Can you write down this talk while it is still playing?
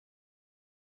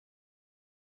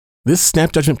This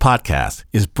Snap Judgment podcast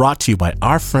is brought to you by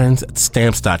our friends at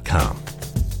Stamps.com.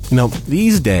 You know,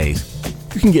 these days,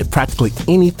 you can get practically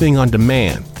anything on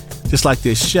demand, just like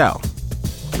this show.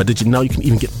 But did you know you can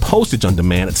even get postage on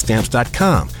demand at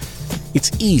Stamps.com? It's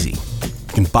easy.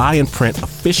 You can buy and print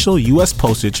official U.S.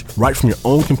 postage right from your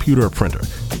own computer or printer.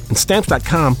 And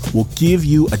Stamps.com will give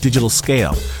you a digital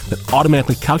scale that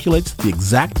automatically calculates the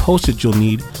exact postage you'll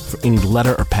need for any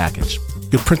letter or package.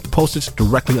 You'll print the postage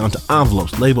directly onto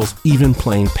envelopes, labels, even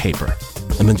plain paper,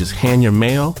 and then just hand your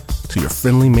mail to your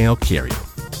friendly mail carrier.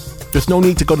 There's no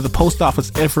need to go to the post office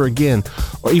ever again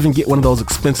or even get one of those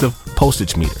expensive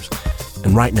postage meters.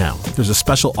 And right now, there's a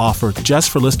special offer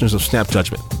just for listeners of Snap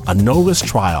Judgment, a no-risk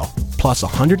trial plus a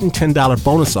 $110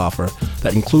 bonus offer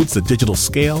that includes the digital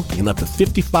scale and up to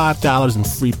 $55 in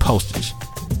free postage.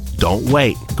 Don't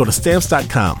wait. Go to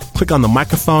Stamps.com, click on the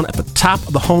microphone at the top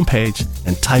of the homepage,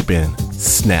 and type in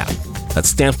SNAP. That's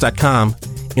Stamps.com,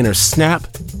 enter SNAP,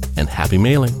 and happy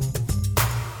mailing.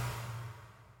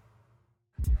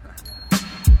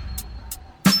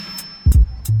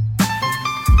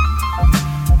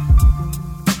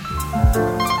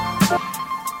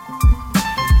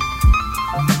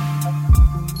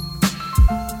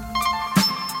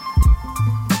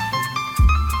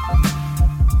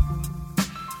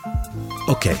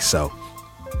 Okay, so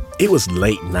it was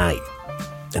late night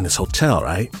in this hotel,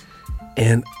 right?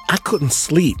 And I couldn't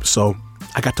sleep, so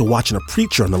I got to watching a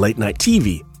preacher on the late night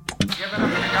TV.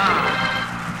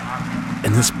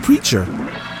 And this preacher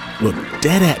looked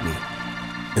dead at me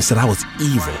and said I was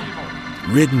evil,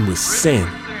 ridden with sin.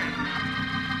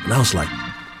 And I was like,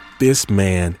 this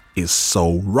man is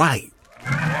so right.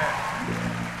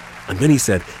 And then he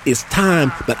said, it's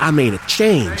time that I made a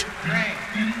change.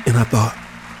 And I thought,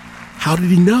 how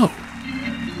did he know?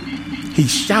 He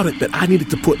shouted that I needed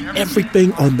to put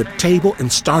everything on the table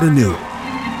and start anew.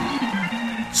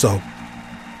 So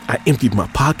I emptied my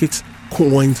pockets,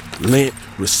 coins, lint,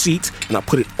 receipts, and I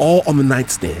put it all on the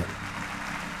nightstand.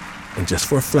 And just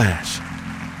for a flash,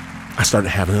 I started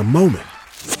having a moment.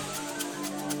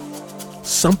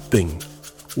 Something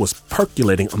was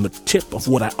percolating on the tip of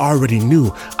what I already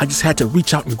knew. I just had to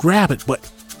reach out and grab it, but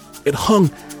it hung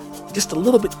just a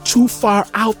little bit too far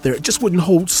out there. It just wouldn't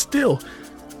hold still.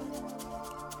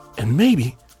 And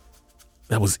maybe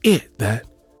that was it, that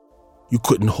you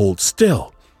couldn't hold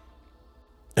still.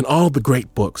 And all the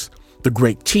great books, the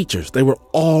great teachers, they were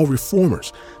all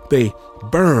reformers. They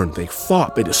burned, they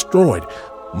fought, they destroyed.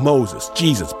 Moses,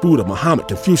 Jesus, Buddha, Muhammad,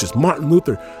 Confucius, Martin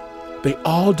Luther, they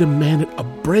all demanded a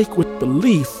break with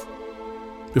belief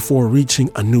before reaching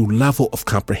a new level of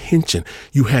comprehension.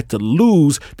 You had to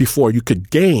lose before you could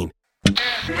gain.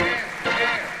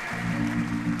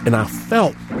 And I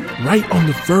felt right on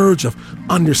the verge of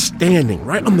understanding,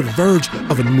 right on the verge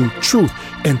of a new truth.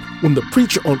 And when the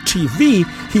preacher on TV,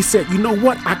 he said, you know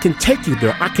what? I can take you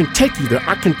there. I can take you there.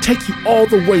 I can take you all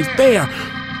the way there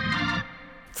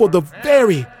for the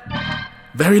very,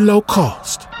 very low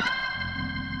cost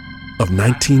of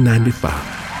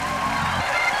 $19.95.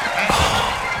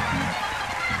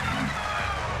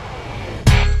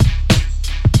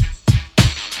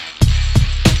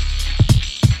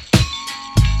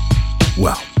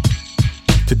 Well,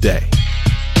 today,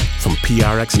 from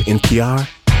PRX and NPR,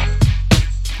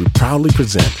 we proudly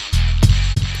present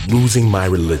Losing My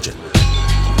Religion.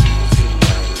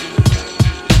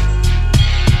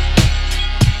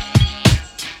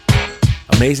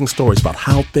 Amazing stories about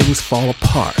how things fall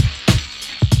apart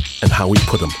and how we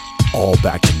put them all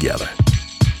back together.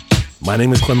 My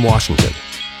name is Clem Washington,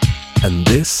 and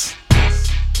this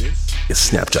is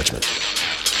Snap Judgment.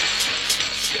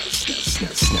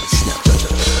 Snap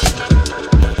Judgment.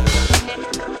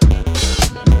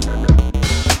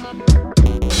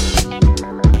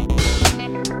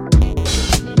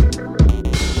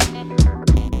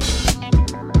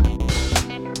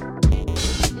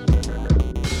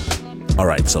 All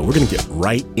right, so we're going to get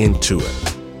right into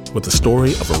it with the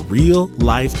story of a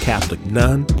real-life Catholic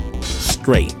nun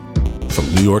straight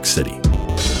from New York City.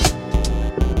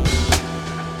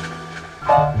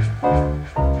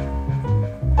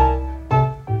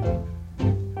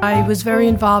 I was very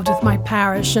involved with my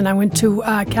parish, and I went to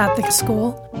Catholic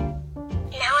school.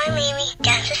 Now I'm Amy,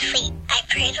 danced asleep. I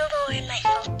pray the Lord my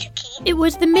soul to keep. It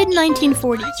was the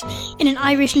mid-1940s in an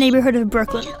Irish neighborhood of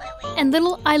Brooklyn, and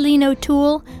little Eileen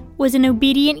O'Toole was an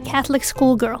obedient Catholic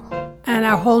schoolgirl. And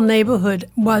our whole neighborhood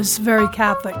was very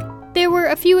Catholic. There were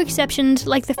a few exceptions,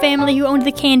 like the family who owned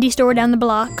the candy store down the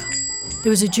block. There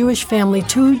was a Jewish family,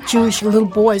 2 Jewish little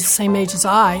boys the same age as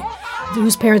I,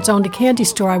 whose parents owned a candy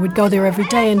store. I would go there every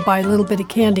day and buy a little bit of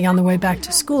candy on the way back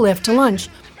to school after lunch.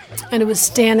 and it was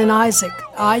Stan and Isaac.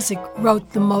 Isaac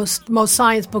wrote the most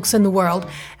science books in the world,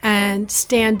 and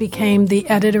Stan became the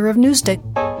editor of Newsday.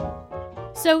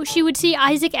 So she would see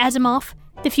Isaac Asimov,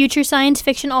 the future science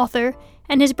fiction author,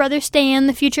 and his brother Stan,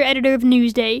 the future editor of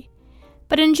Newsday.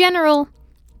 But in general,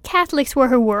 Catholics were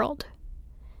her world.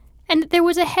 And there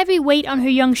was a heavy weight on her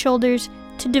young shoulders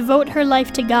to devote her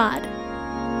life to God.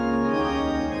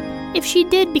 If she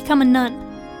did become a nun,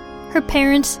 her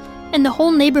parents and the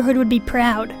whole neighborhood would be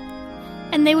proud.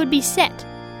 And they would be set,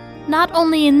 not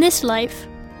only in this life,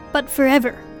 but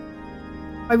forever.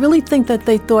 I really think that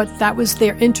they thought that was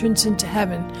their entrance into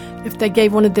heaven, if they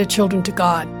gave one of their children to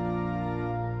God.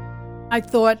 I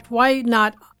thought, why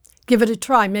not give it a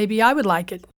try? Maybe I would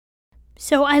like it.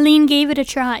 So Eileen gave it a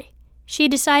try. She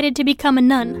decided to become a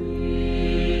nun.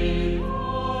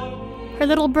 Her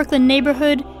little Brooklyn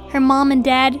neighborhood, her mom and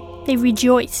dad, they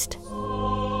rejoiced.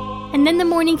 And then the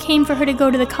morning came for her to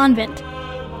go to the convent.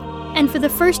 And for the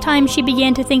first time, she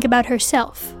began to think about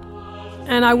herself.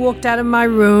 And I walked out of my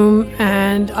room,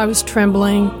 and I was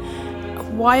trembling.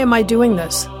 Why am I doing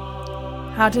this?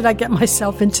 How did I get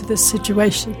myself into this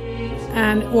situation?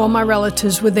 And all my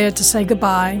relatives were there to say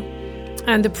goodbye.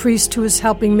 And the priest who was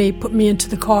helping me put me into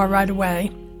the car right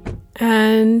away.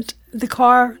 And the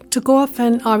car took off,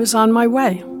 and I was on my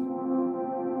way.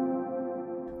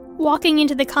 Walking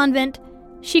into the convent,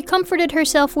 she comforted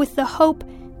herself with the hope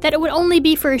that it would only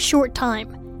be for a short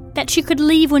time, that she could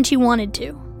leave when she wanted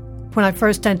to. When I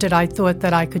first entered, I thought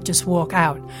that I could just walk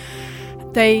out.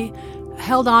 They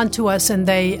held on to us, and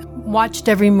they watched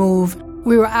every move.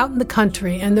 We were out in the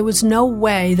country, and there was no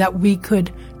way that we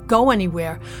could go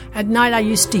anywhere. At night, I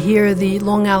used to hear the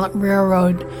Long Island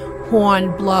Railroad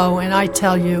horn blow, and I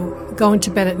tell you, going to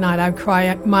bed at night, I'd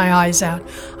cry my eyes out.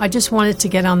 I just wanted to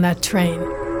get on that train.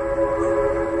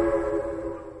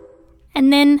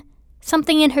 And then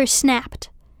something in her snapped.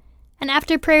 And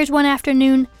after prayers one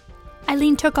afternoon,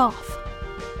 Eileen took off.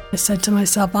 I said to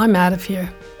myself, I'm out of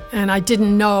here. And I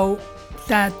didn't know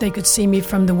that they could see me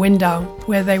from the window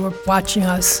where they were watching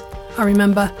us. I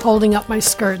remember holding up my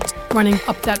skirt, running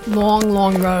up that long,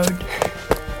 long road.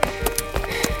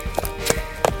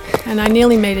 And I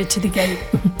nearly made it to the gate.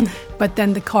 But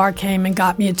then the car came and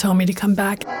got me and told me to come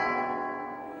back.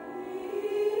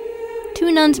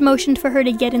 Two nuns motioned for her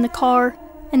to get in the car,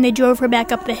 and they drove her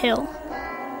back up the hill.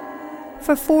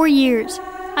 For 4 years,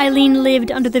 Eileen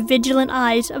lived under the vigilant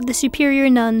eyes of the superior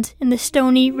nuns in the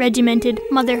stony, regimented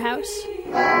mother house.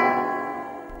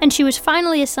 And she was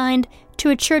finally assigned to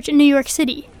a church in New York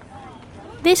City.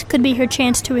 This could be her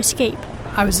chance to escape.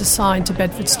 I was assigned to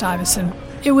Bedford-Stuyvesant.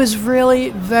 It was really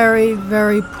very,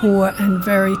 very poor and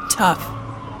very tough.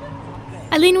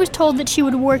 Eileen was told that she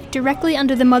would work directly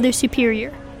under the Mother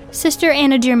Superior, Sister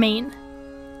Anna Germain.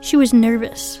 She was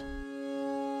nervous.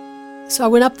 So I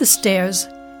went up the stairs,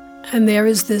 and there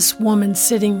is this woman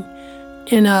sitting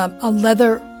in a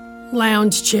leather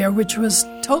lounge chair, which was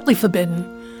totally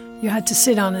forbidden. You had to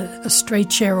sit on a straight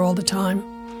chair all the time.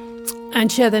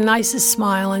 And she had the nicest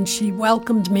smile, and she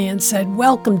welcomed me and said,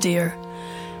 "Welcome, dear.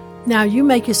 Now you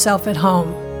make yourself at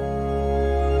home."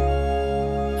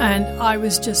 And I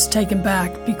was just taken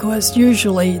back, because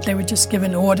usually they were just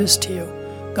giving orders to you.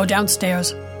 Go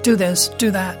downstairs, do this, do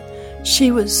that.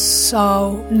 She was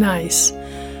so nice.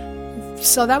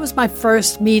 So that was my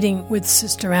first meeting with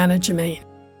Sister Anna Germain.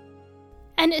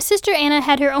 And Sister Anna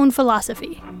had her own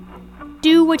philosophy.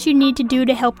 Do what you need to do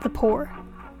to help the poor.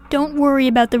 Don't worry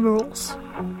about the rules.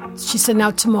 She said,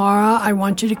 now tomorrow I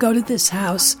want you to go to this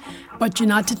house, but you're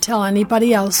not to tell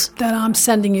anybody else that I'm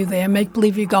sending you there. Make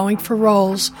believe you're going for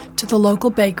rolls to the local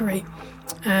bakery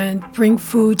and bring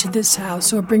food to this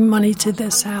house or bring money to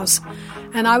this house.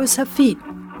 And I was her feet.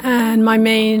 And my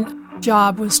main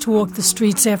job was to walk the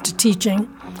streets after teaching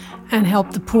and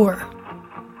help the poor.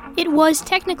 It was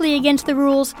technically against the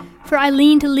rules for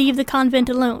Eileen to leave the convent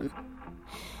alone.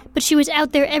 But she was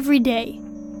out there every day,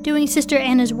 doing Sister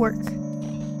Anna's work.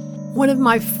 One of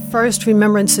my first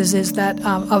remembrances is that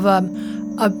of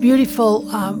a beautiful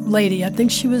lady. I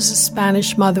think she was a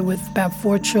Spanish mother with about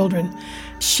 4 children.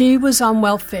 She was on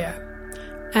welfare,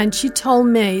 and she told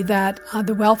me that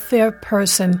the welfare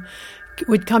person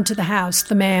would come to the house,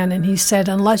 the man, and he said,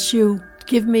 unless you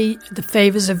give me the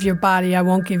favors of your body, I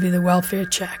won't give you the welfare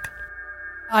check.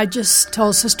 I just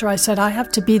told Sister, I said, I have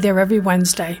to be there every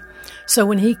Wednesday. So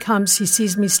when he comes, he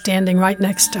sees me standing right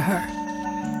next to her.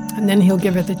 And then he'll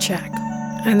give her the check.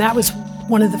 And that was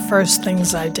one of the first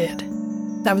things I did.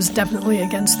 That was definitely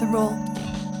against the rule.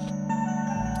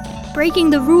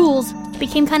 Breaking the rules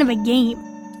became kind of a game.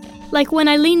 Like when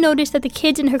Eileen noticed that the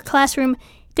kids in her classroom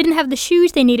didn't have the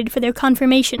shoes they needed for their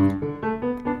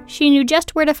confirmation. She knew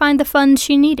just where to find the funds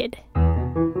she needed.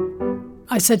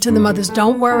 I said to the mothers,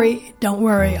 don't worry,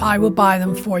 I will buy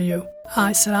them for you.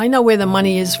 I said, I know where the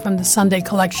money is from the Sunday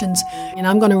collections, and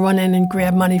I'm going to run in and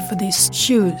grab money for these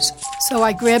shoes. So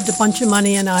I grabbed a bunch of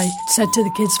money, and I said to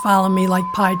the kids, follow me like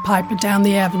Pied Piper down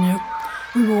the avenue.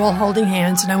 We were all holding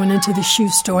hands, and I went into the shoe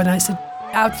store, and I said,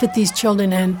 outfit these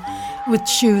children in with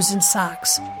shoes and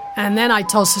socks. And then I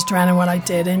told Sister Anna what I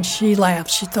did, and she laughed.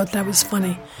 She thought that was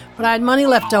funny. But I had money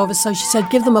left over, so she said,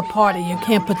 give them a party. You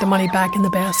can't put the money back in the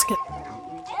basket.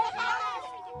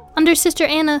 Under Sister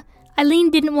Anna,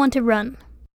 Eileen didn't want to run.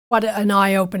 What an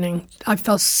eye-opening. I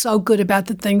felt so good about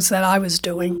the things that I was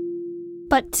doing.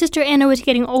 But Sister Anna was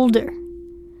getting older.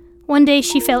 One day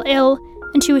she fell ill,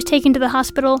 and she was taken to the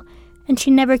hospital, and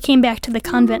she never came back to the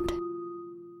convent.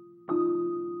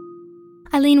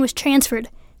 Eileen was transferred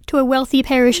to a wealthy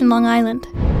parish in Long Island.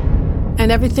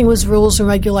 And everything was rules and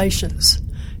regulations.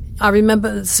 I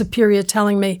remember the superior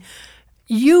telling me,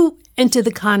 you entered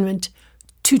the convent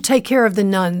to take care of the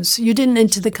nuns. You didn't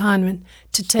enter the convent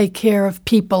to take care of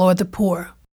people or the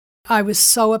poor. I was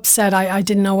so upset, I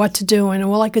didn't know what to do, and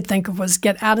all I could think of was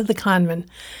get out of the convent.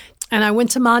 And I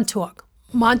went to Montauk.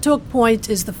 Montauk Point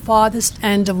is the farthest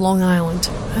end of Long Island.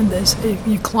 And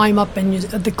you climb up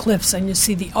the cliffs and you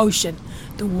see the ocean,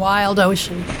 the wild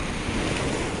ocean.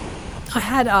 I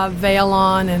had a veil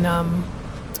on and,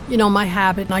 my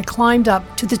habit. And I climbed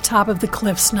up to the top of the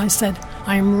cliffs and I said,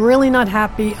 I am really not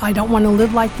happy. I don't want to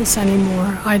live like this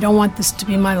anymore. I don't want this to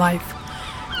be my life.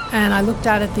 And I looked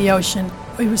out at the ocean.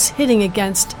 It was hitting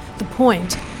against the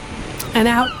point. And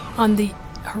out on the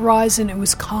horizon, it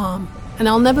was calm. And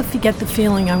I'll never forget the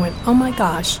feeling. I went, oh my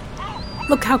gosh,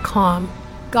 look how calm.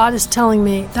 God is telling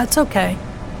me, that's okay.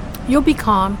 You'll be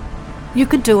calm. You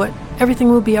could do it. Everything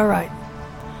will be all right.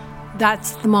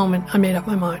 That's the moment I made up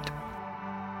my mind.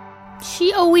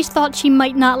 She always thought she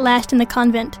might not last in the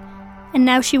convent, and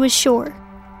now she was sure.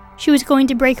 She was going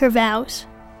to break her vows.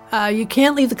 You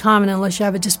can't leave the convent unless you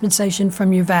have a dispensation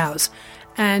from your vows.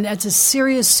 And it's a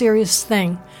serious, serious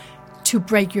thing to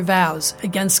break your vows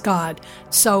against God.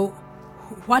 So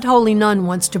what holy nun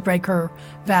wants to break her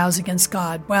vows against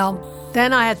God? Well,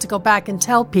 then I had to go back and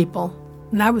tell people,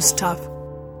 and that was tough.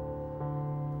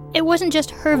 It wasn't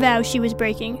just her vows she was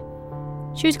breaking.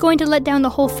 She was going to let down the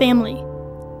whole family,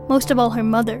 most of all her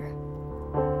mother.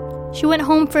 She went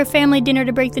home for a family dinner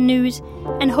to break the news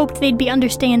and hoped they'd be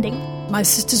understanding. My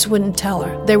sisters wouldn't tell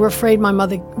her. They were afraid my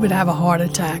mother would have a heart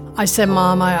attack. I said,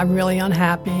 Mom, I'm really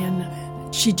unhappy,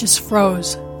 and she just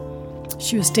froze.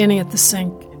 She was standing at the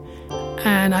sink,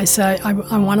 and I said, I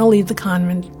want to leave the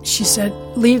convent. She said,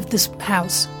 leave this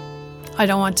house. I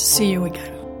don't want to see you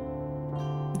again.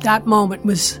 That moment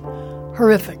was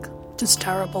horrific, just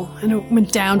terrible, and it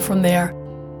went down from there.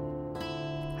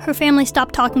 Her family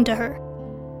stopped talking to her.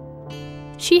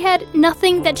 She had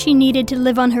nothing that she needed to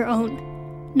live on her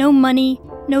own. No money,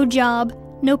 no job,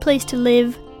 no place to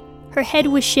live. Her head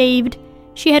was shaved.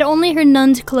 She had only her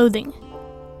nun's clothing.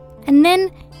 And then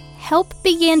help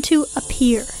began to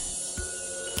appear.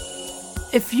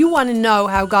 If you want to know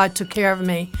how God took care of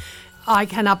me, I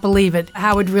cannot believe it,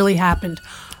 how it really happened.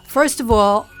 First of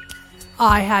all,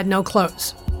 I had no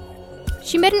clothes.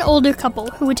 She met an older couple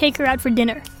who would take her out for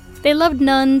dinner. They loved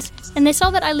nuns, and they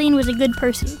saw that Eileen was a good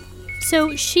person.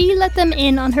 So she let them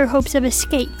in on her hopes of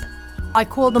escape. I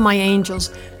called them my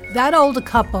angels. That older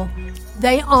couple,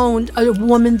 they owned a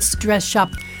woman's dress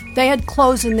shop. They had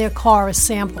clothes in their car as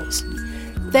samples.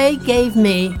 They gave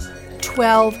me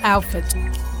 12 outfits.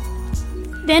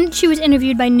 Then she was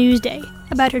interviewed by Newsday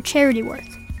about her charity work.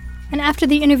 And after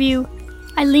the interview,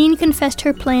 Eileen confessed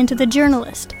her plan to the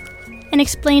journalist and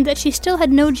explained that she still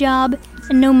had no job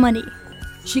and no money.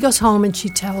 She goes home and she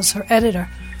tells her editor,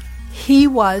 he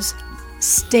was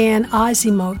Stan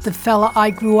Asimov, the fella I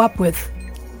grew up with.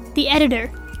 The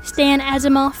editor, Stan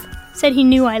Asimov, said he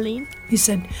knew Eileen. He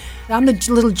said, I'm the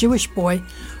little Jewish boy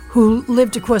who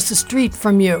lived across the street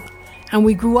from you, and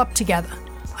we grew up together.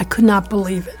 I could not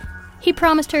believe it. He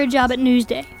promised her a job at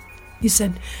Newsday. He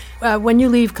said, when you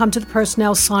leave, come to the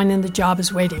personnel sign and the job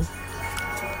is waiting.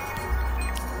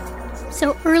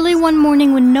 So early one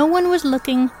morning when no one was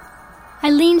looking,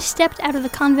 Eileen stepped out of the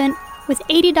convent with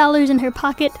 $80 in her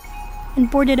pocket and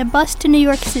boarded a bus to New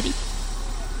York City.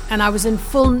 And I was in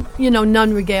full,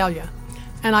 nun regalia.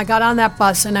 And I got on that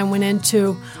bus and I went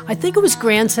into, I think it was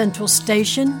Grand Central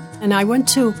Station. And I went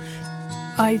to,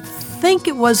 I think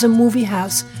it was a movie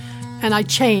house. And I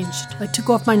changed. I took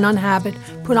off my nun habit,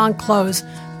 put on clothes.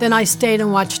 Then I stayed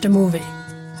and watched a movie.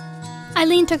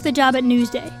 Eileen took the job at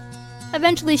Newsday.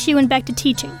 Eventually she went back to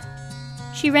teaching.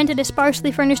 She rented a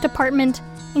sparsely furnished apartment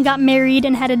and got married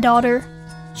and had a daughter.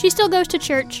 She still goes to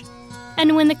church,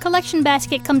 and when the collection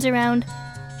basket comes around,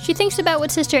 she thinks about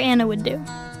what Sister Anna would do.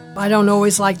 I don't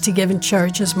always like to give in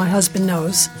church, as my husband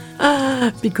knows,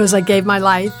 because I gave my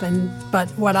life. But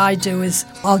what I do is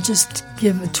I'll just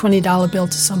give a $20 bill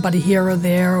to somebody here or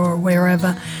there or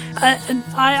wherever.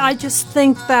 I just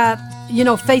think that,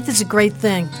 faith is a great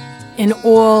thing in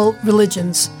all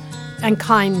religions, and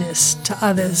kindness to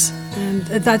others. And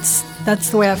that's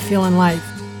the way I feel in life.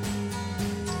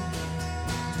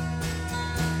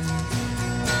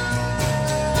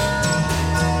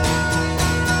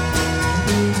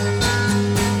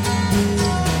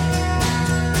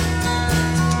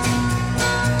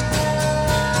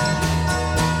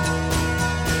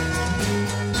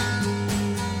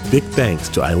 Big thanks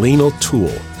to Eileen O'Toole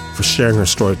for sharing her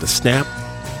story with The Snap.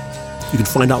 You can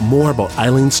find out more about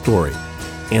Eileen's story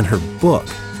and her book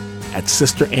at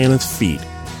Sister Anna's Feet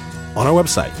on our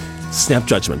website,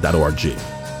 snapjudgment.org.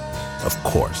 Of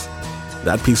course,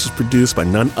 that piece was produced by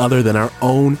none other than our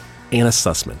own Anna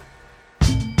Sussman.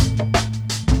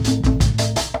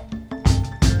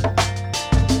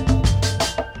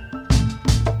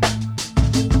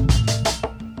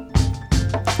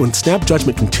 When Snap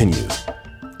Judgment continues,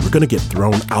 we're going to get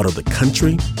thrown out of the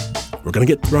country, we're going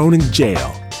to get thrown in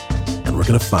jail, and we're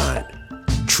going to find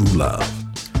true love.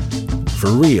 For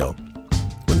real,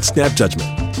 when Snap Judgment,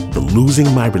 the Losing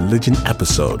My Religion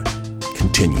episode,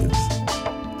 continues.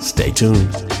 Stay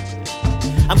tuned.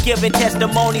 I'm giving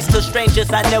testimonies to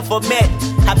strangers I never met.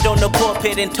 Hopped on the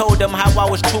pulpit and told them how I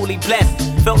was truly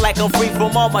blessed. Felt like I'm free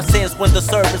from all my sins when the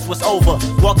service was over.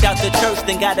 Walked out the church,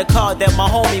 then got a call that my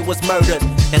homie was murdered,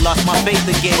 and lost my faith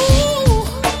again.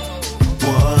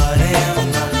 What am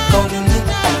I gonna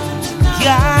do?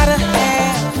 Gotta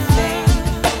have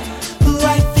faith.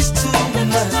 Life is too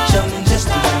much, I'm just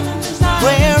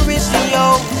where is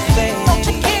your faith?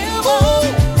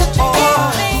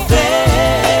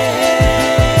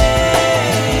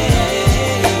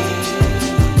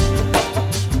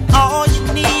 All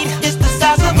you need is the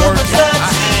size of a mustard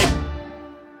seed.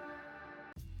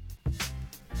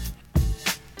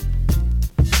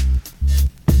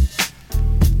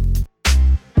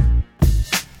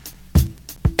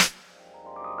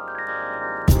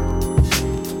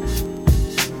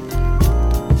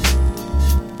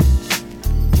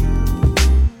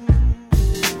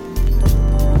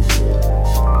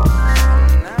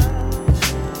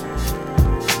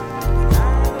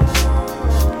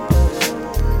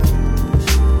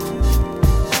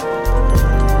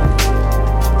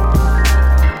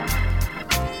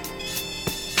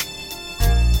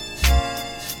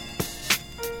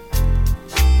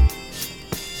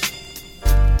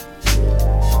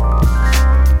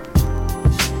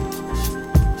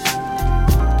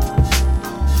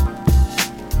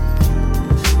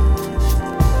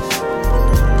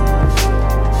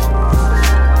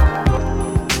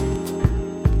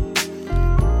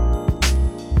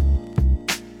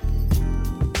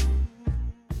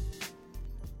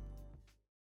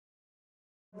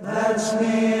 That's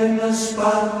me in the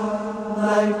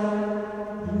spotlight,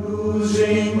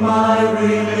 losing my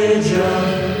religion.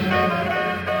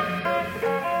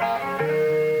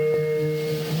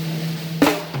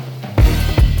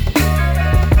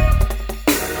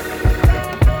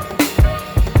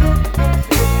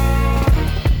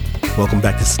 Welcome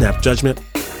back to Snap Judgment,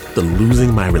 the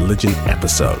Losing My Religion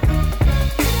episode.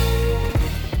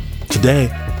 Today,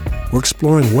 we're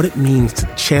exploring what it means to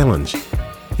challenge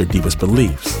your deepest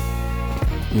beliefs.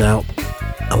 Now,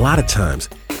 a lot of times,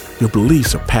 your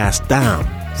beliefs are passed down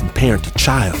from parent to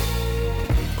child.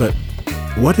 But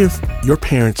what if your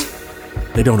parents,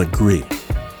 they don't agree?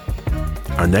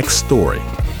 Our next story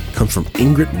comes from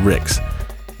Ingrid Ricks,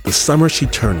 the summer she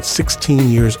turned 16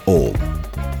 years old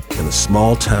in a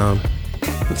small town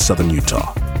in southern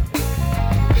Utah.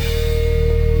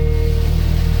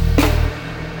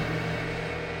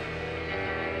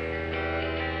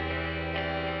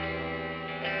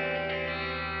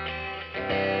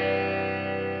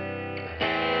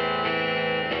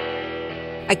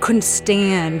 I couldn't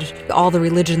stand all the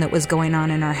religion that was going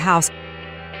on in our house.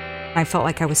 I felt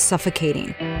like I was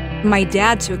suffocating. My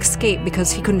dad, to escape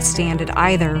because he couldn't stand it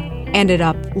either, ended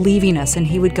up leaving us, and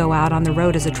he would go out on the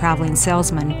road as a traveling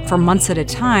salesman for months at a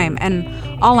time, and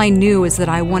all I knew is that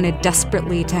I wanted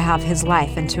desperately to have his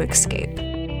life and to escape.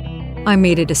 I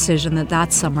made a decision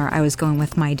that summer I was going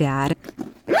with my dad,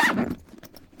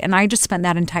 and I just spent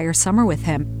that entire summer with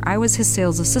him. I was his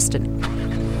sales assistant.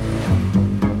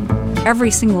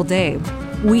 Every single day,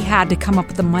 we had to come up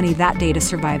with the money that day to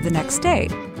survive the next day.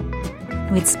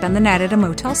 We'd spend the night at a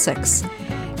Motel 6,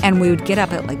 and we would get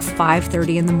up at like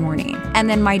 5:30 in the morning. And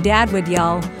then my dad would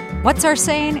yell, what's our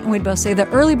saying? And we'd both say, the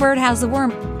early bird has the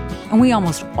worm. And we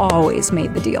almost always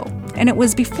made the deal. And it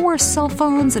was before cell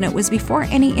phones, and it was before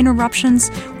any interruptions.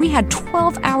 We had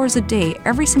 12 hours a day,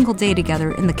 every single day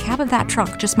together in the cab of that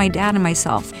truck, just my dad and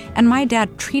myself. And my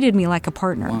dad treated me like a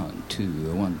partner. 1,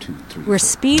 2, 3. We're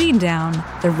speeding down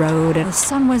the road, and the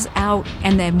sun was out,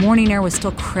 and the morning air was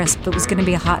still crisp. It was going to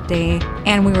be a hot day,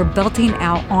 and we were belting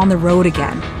out On the Road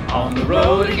Again. On the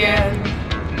road again.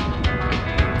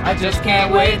 I just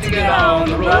can't wait to get on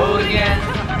the road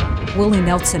again. Willie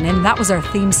Nelson, and that was our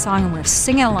theme song, and we're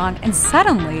singing along, and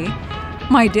suddenly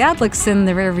my dad looks in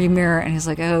the rearview mirror and he's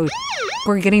like, oh,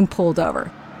 we're getting pulled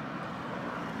over.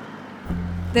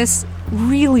 This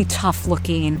really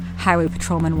tough-looking highway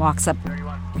patrolman walks up.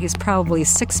 He's probably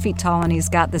 6 feet tall, and he's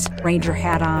got this ranger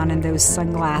hat on and those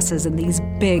sunglasses and these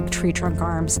big tree trunk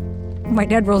arms. My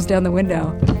dad rolls down the window,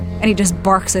 and he just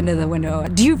barks into the window.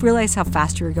 Do you realize how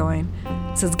fast you were going?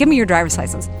 He says, give me your driver's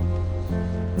license.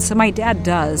 So my dad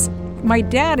does. My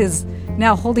dad is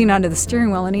now holding onto the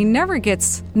steering wheel, and he never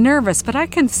gets nervous, but I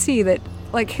can see that,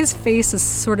 like, his face is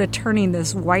sort of turning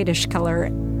this whitish color.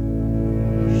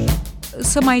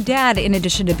 So my dad, in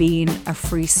addition to being a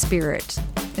free spirit,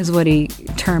 is what he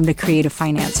termed a creative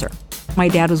financer. My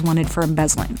dad was wanted for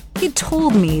embezzling. He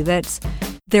told me that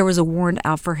there was a warrant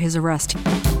out for his arrest.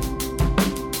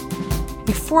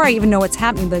 Before I even know what's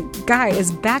happening, the guy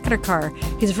is back at our car.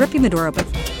 He's ripping the door open.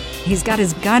 He's got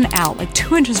his gun out, like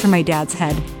 2 inches from my dad's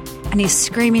head, and he's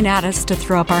screaming at us to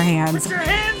throw up our hands. Put your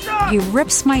hands up! He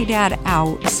rips my dad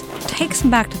out, takes him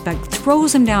back to the back,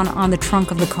 throws him down on the trunk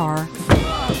of the car.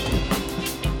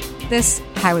 This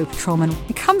highway patrolman,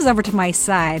 he comes over to my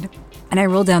side, and I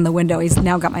roll down the window. He's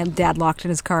now got my dad locked in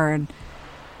his car, and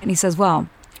he says, well,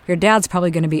 your dad's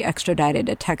probably going to be extradited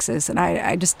to Texas, and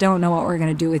I just don't know what we're going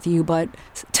to do with you, but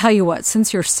tell you what,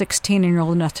 since you're 16 and you're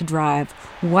old enough to drive,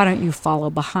 why don't you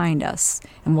follow behind us,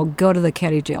 and we'll go to the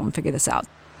county jail and figure this out.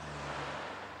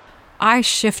 I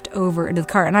shift over into the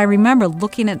car, and I remember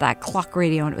looking at that clock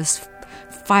radio, and it was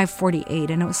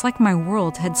 5:48, and it was like my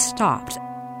world had stopped.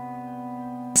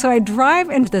 So I drive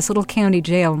into this little county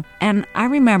jail, and I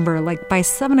remember, like, by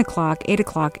 7 o'clock, 8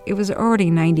 o'clock, it was already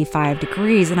 95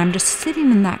 degrees, and I'm just sitting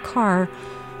in that car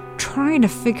trying to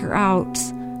figure out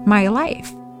my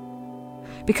life.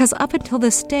 Because up until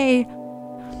this day,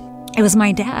 it was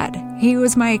my dad. He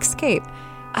was my escape.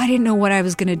 I didn't know what I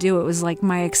was going to do. It was like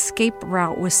my escape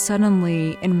route was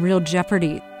suddenly in real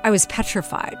jeopardy. I was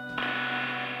petrified.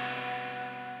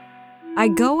 I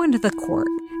go into the court,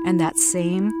 and that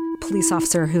same police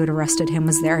officer who had arrested him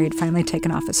was there. He had finally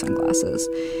taken off his sunglasses.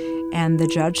 And the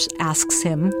judge asks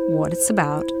him what it's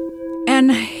about.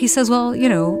 And he says, well, he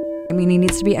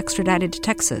needs to be extradited to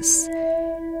Texas.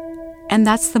 And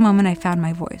that's the moment I found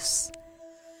my voice.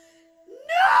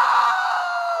 No!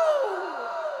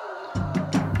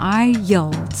 I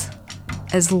yelled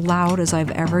as loud as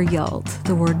I've ever yelled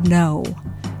the word no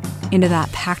into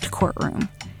that packed courtroom.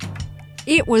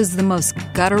 It was the most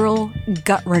guttural,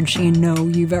 gut-wrenching no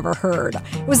you've ever heard.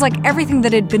 It was like everything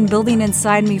that had been building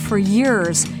inside me for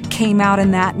years came out in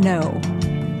that no.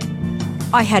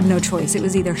 I had no choice. It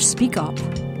was either speak up,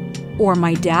 or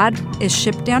my dad is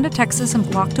shipped down to Texas and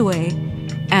blocked away,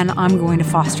 and I'm going to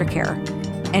foster care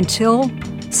until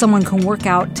someone can work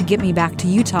out to get me back to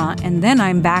Utah, and then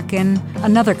I'm back in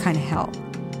another kind of hell.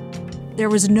 There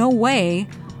was no way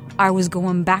I was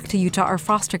going back to Utah or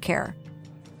foster care.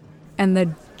 And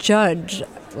the judge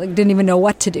didn't even know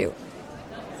what to do.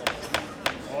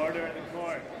 Order in the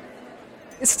court.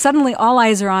 Suddenly, all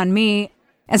eyes are on me.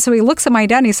 And so he looks at my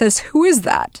dad and he says, who is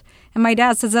that? And my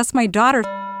dad says, that's my daughter.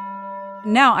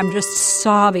 Now I'm just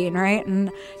sobbing, right?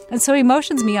 And so he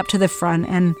motions me up to the front,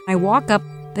 and I walk up.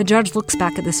 The judge looks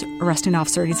back at this arresting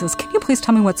officer and he says, can you please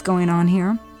tell me what's going on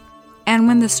here? And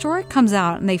when the story comes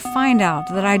out and they find out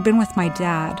that I'd been with my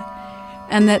dad,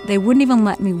 and that they wouldn't even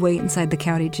let me wait inside the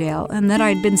county jail, and that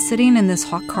I'd been sitting in this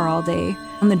hot car all day.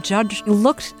 And the judge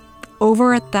looked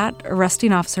over at that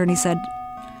arresting officer and he said,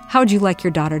 how would you like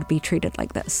your daughter to be treated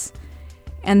like this?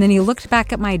 And then he looked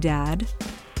back at my dad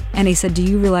and he said, do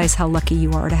you realize how lucky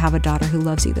you are to have a daughter who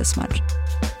loves you this much?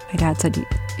 My dad said,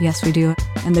 yes, we do.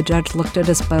 And the judge looked at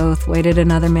us both, waited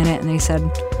another minute, and he said,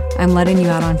 I'm letting you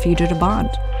out on fugitive bond.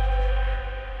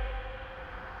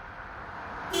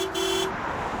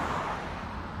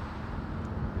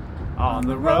 On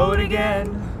the road again.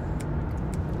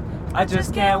 I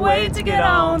just can't wait to get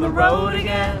on the road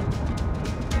again.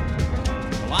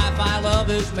 The life I love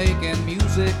is making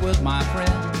music with my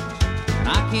friends, and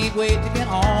I can't wait to get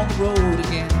on the road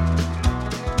again.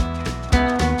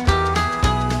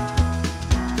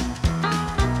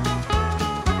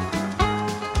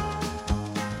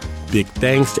 Big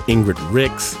thanks to Ingrid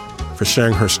Ricks for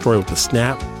sharing her story with The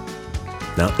Snap.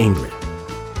 Now, Ingrid,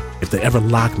 if they ever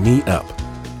lock me up,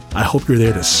 I hope you're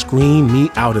there to scream me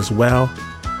out as well,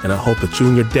 and I hope that you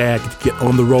and your dad get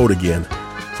on the road again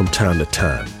from time to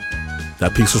time.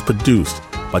 That piece was produced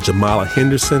by Jamala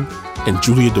Henderson and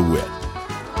Julia DeWitt,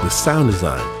 with sound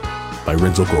design by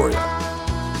Renzo Goria.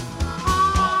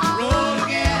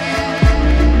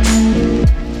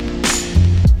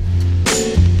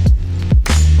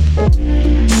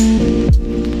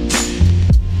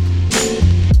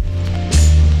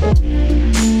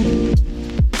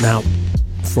 Now,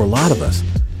 for a lot of us,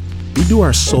 we do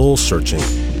our soul searching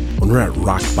when we're at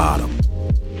rock bottom.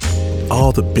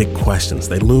 All the big questions,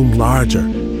 they loom larger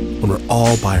when we're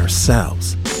all by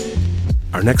ourselves.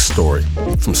 Our next story,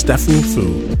 from Stephanie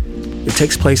Fu, it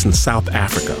takes place in South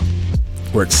Africa,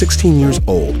 where at 16 years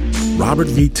old, Robert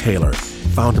V. Taylor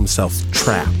found himself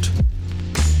trapped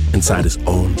inside his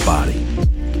own body.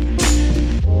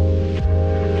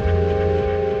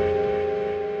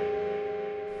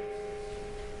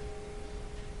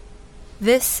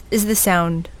 This is the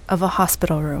sound of a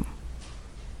hospital room.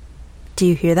 Do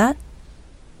you hear that?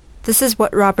 This is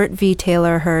what Robert V.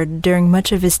 Taylor heard during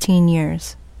much of his teen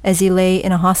years, as he lay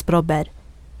in a hospital bed,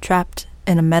 trapped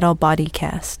in a metal body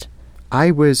cast. I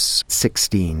was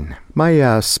 16.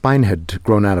 My spine had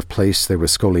grown out of place. There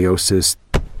was scoliosis.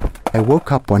 I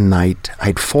woke up one night.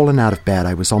 I'd fallen out of bed.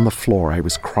 I was on the floor. I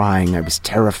was crying. I was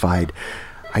terrified.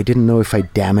 I didn't know if I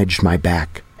damaged my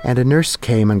back. And a nurse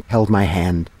came and held my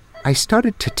hand. I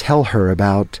started to tell her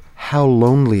about how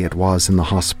lonely it was in the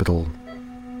hospital.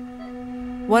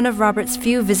 One of Robert's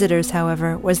few visitors,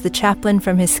 however, was the chaplain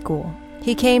from his school.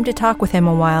 He came to talk with him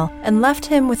a while and left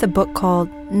him with a book called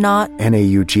Not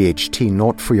N-A-U-G-H-T,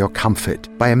 Not For Your Comfort,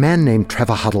 by a man named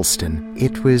Trevor Huddleston.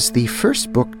 It was the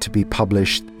first book to be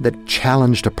published that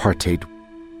challenged apartheid.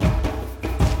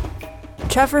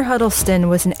 Trevor Huddleston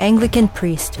was an Anglican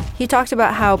priest. He talked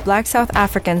about how black South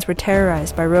Africans were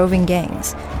terrorized by roving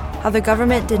gangs, how the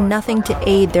government did nothing to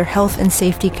aid their health and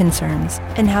safety concerns,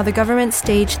 and how the government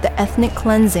staged the ethnic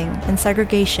cleansing and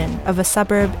segregation of a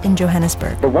suburb in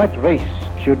Johannesburg. The white race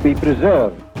should be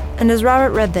preserved. And as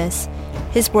Robert read this,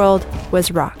 his world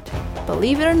was rocked.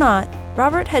 Believe it or not,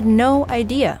 Robert had no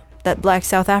idea that black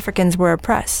South Africans were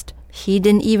oppressed. He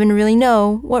didn't even really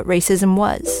know what racism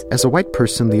was. As a white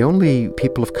person, the only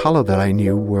people of color that I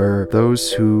knew were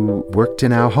those who worked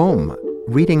in our home.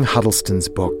 Reading Huddleston's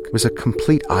book was a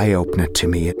complete eye-opener to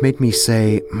me. It made me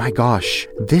say, my gosh,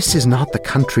 this is not the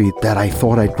country that I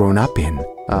thought I'd grown up in.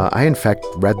 I, in fact,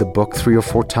 read the book 3 or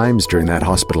 4 times during that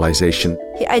hospitalization.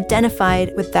 He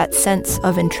identified with that sense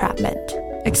of entrapment.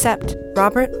 Except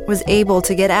Robert was able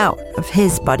to get out of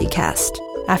his body cast.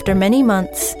 After many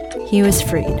months, he was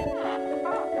freed.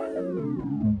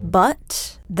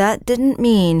 But that didn't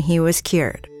mean he was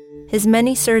cured. His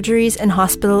many surgeries and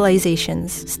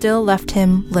hospitalizations still left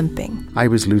him limping. I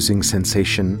was losing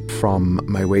sensation from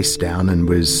my waist down and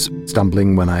was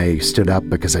stumbling when I stood up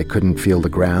because I couldn't feel the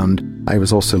ground. I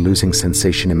was also losing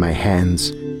sensation in my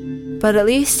hands. But at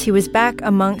least he was back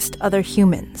amongst other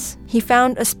humans. He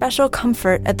found a special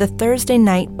comfort at the Thursday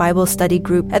night Bible study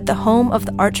group at the home of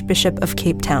the Archbishop of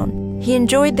Cape Town. He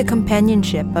enjoyed the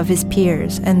companionship of his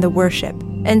peers and the worship.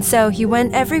 And so he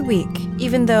went every week,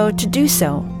 even though to do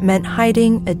so meant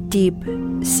hiding a deep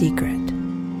secret.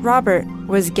 Robert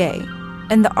was gay,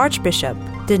 and the Archbishop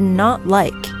did not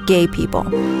like gay people.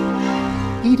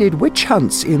 He did witch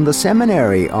hunts in the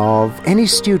seminary of any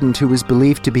student who was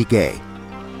believed to be gay.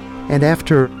 And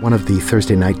after one of the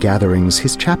Thursday night gatherings,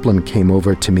 his chaplain came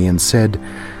over to me and said,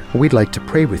 "We'd like to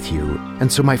pray with you."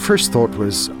 And so my first thought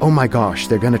was, oh my gosh,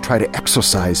 they're going to try to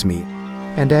exorcise me.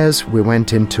 And as we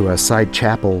went into a side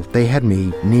chapel, they had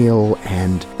me kneel,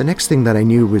 and the next thing that I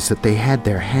knew was that they had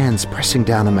their hands pressing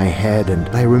down on my head, and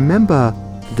I remember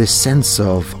this sense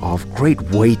of great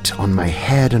weight on my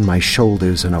head and my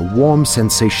shoulders and a warm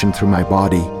sensation through my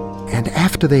body. And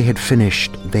after they had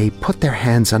finished, they put their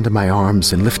hands under my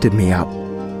arms and lifted me up.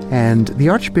 And the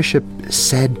Archbishop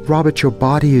said, "Robert, your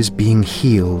body is being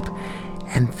healed."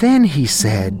 And then he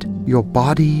said, "Your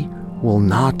body will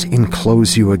not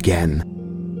enclose you again."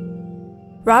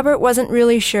 Robert wasn't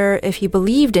really sure if he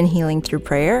believed in healing through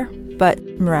prayer, but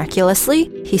miraculously,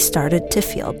 he started to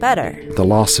feel better. The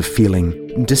loss of feeling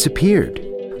disappeared.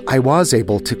 I was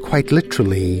able to quite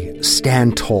literally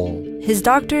stand tall. His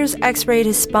doctors x-rayed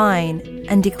his spine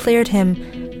and declared him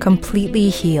completely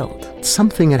healed.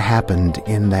 Something had happened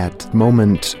in that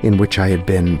moment in which I had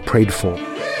been prayed for.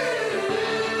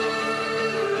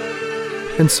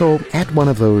 And so at one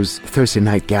of those Thursday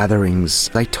night gatherings,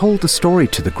 I told the story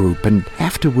to the group, and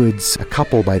afterwards a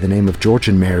couple by the name of George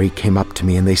and Mary came up to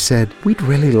me and they said, "We'd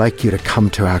really like you to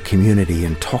come to our community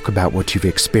and talk about what you've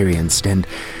experienced." And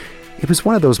it was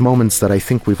one of those moments that I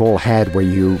think we've all had where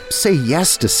you say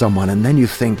yes to someone and then you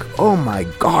think, "Oh my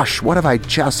gosh, what have I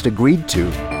just agreed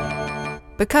to?"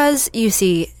 Because, you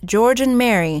see, George and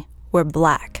Mary were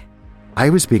black. I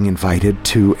was being invited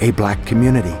to a black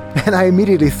community, and I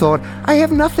immediately thought, I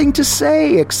have nothing to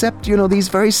say except, these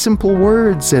very simple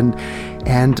words, and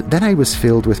then I was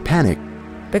filled with panic.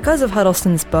 Because of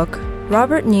Huddleston's book,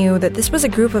 Robert knew that this was a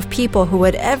group of people who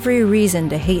had every reason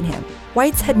to hate him.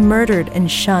 Whites had murdered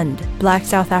and shunned black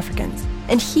South Africans,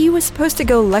 and he was supposed to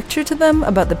go lecture to them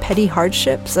about the petty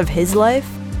hardships of his life.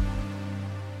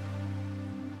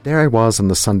 There I was on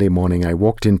the Sunday morning. I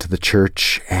walked into the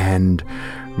church and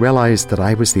realized that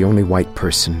I was the only white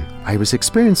person. I was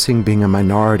experiencing being a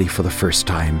minority for the first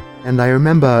time. And I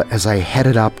remember as I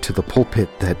headed up to the pulpit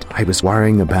that I was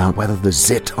worrying about whether the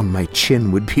zit on my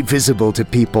chin would be visible to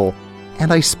people.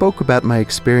 And I spoke about my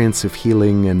experience of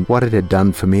healing and what it had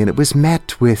done for me, and it was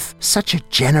met with such a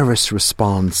generous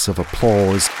response of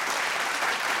applause.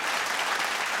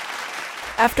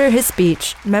 After his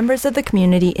speech, members of the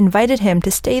community invited him to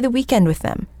stay the weekend with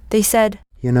them. They said,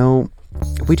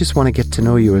 "We just want to get to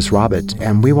know you as Robert,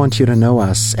 and we want you to know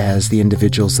us as the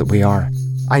individuals that we are."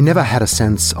 I never had a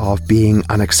sense of being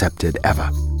unaccepted, ever.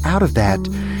 Out of that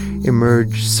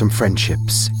emerged some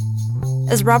friendships.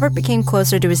 As Robert became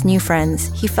closer to his new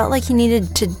friends, he felt like he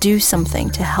needed to do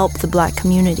something to help the black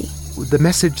community. The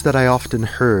message that I often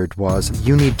heard was,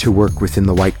 you need to work within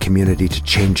the white community to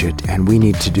change it, and we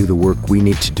need to do the work we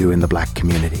need to do in the black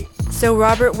community. So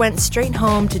Robert went straight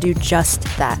home to do just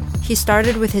that. He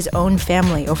started with his own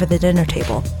family over the dinner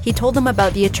table. He told them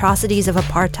about the atrocities of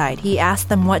apartheid. He asked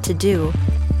them what to do.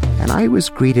 And I was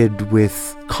greeted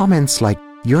with comments like,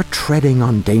 "You're treading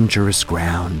on dangerous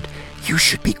ground. You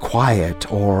should be quiet."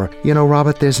 Or,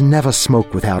 "Robert, there's never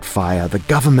smoke without fire. The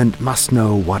government must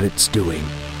know what it's doing."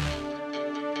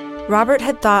 Robert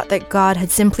had thought that God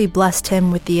had simply blessed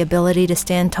him with the ability to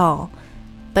stand tall.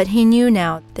 But he knew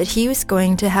now that he was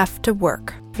going to have to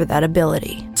work for that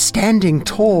ability. Standing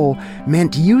tall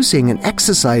meant using and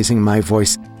exercising my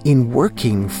voice in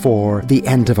working for the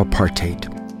end of apartheid.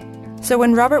 So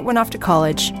when Robert went off to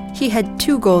college, he had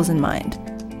two goals in mind.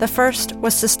 The first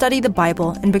was to study the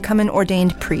Bible and become an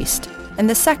ordained priest. And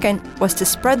the second was to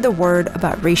spread the word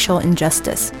about racial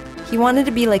injustice. He wanted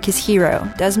to be like his hero,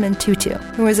 Desmond Tutu,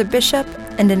 who was a bishop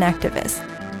and an activist.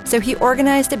 So he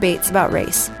organized debates about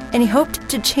race, and he hoped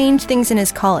to change things in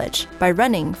his college by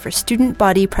running for student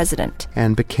body president.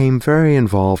 And became very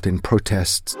involved in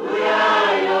protests.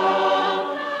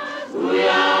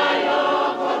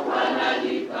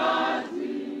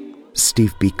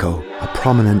 Steve Biko, a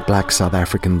prominent black South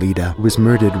African leader, was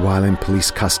murdered while in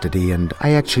police custody, and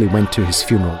I actually went to his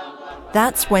funeral.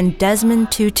 That's when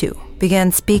Desmond Tutu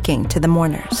began speaking to the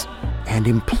mourners. And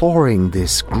imploring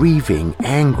this grieving,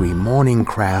 angry, mourning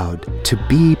crowd to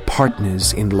be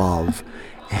partners in love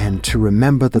and to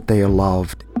remember that they are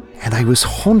loved. And I was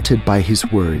haunted by his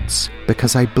words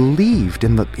because I believed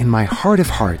in my heart of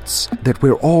hearts that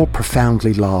we're all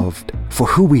profoundly loved for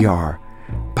who we are.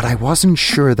 But I wasn't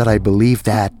sure that I believed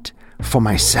that for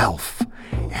myself.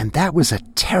 And that was a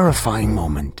terrifying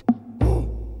moment.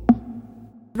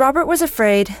 Robert was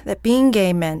afraid that being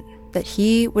gay meant that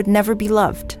he would never be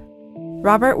loved.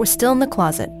 Robert was still in the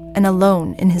closet and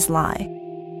alone in his lie.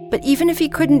 But even if he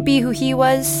couldn't be who he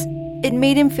was, it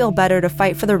made him feel better to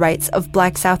fight for the rights of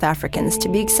black South Africans to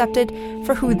be accepted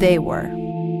for who they were.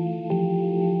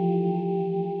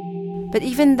 But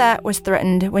even that was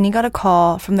threatened when he got a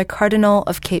call from the Cardinal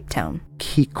of Cape Town.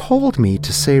 He called me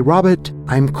to say, "Robert,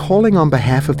 I'm calling on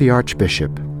behalf of the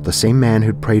Archbishop, the same man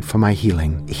who'd prayed for my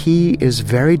healing. He is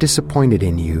very disappointed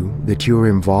in you that you're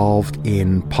involved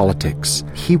in politics.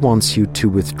 He wants you to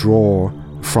withdraw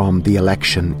from the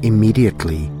election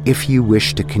immediately if you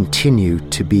wish to continue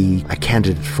to be a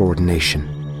candidate for ordination."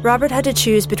 Robert had to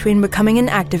choose between becoming an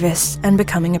activist and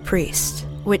becoming a priest,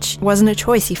 which wasn't a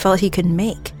choice he felt he could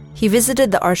make. He visited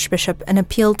the Archbishop and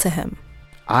appealed to him.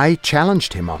 I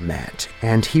challenged him on that,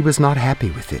 and he was not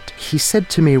happy with it. He said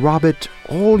to me, "Robert,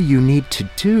 all you need to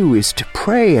do is to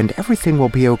pray and everything will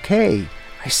be okay."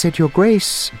 I said, "Your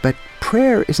Grace, but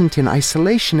prayer isn't in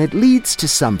isolation, it leads to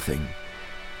something."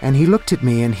 And he looked at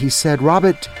me and he said,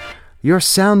 "Robert, you're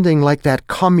sounding like that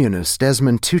communist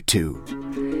Desmond Tutu."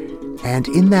 And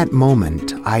in that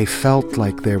moment, I felt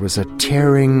like there was a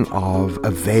tearing of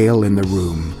a veil in the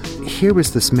room. Here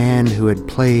was this man who had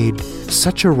played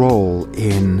such a role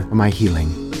in my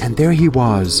healing, And there he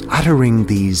was, uttering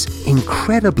these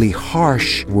incredibly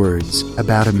harsh words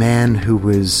about a man who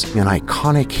was an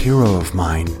iconic hero of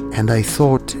mine. And I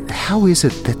thought, how is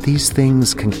it that these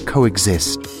things can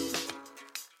coexist?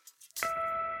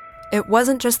 It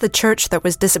wasn't just the church that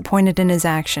was disappointed in his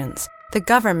actions. The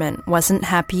government wasn't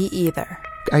happy either.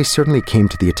 I certainly came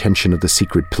to the attention of the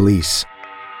secret police.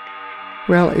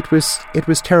 Well, it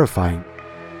was terrifying.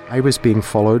 I was being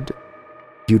followed.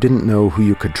 You didn't know who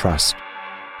you could trust.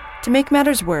 To make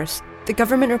matters worse, the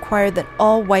government required that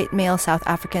all white male South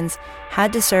Africans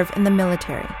had to serve in the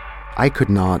military. I could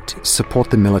not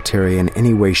support the military in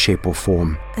any way, shape, or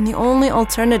form. And the only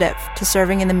alternative to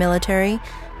serving in the military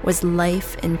was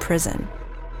life in prison.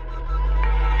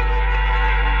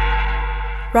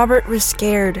 Robert was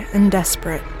scared and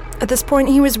desperate. At this point,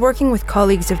 he was working with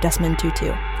colleagues of Desmond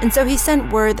Tutu, and so he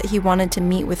sent word that he wanted to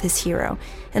meet with his hero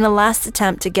in a last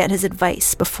attempt to get his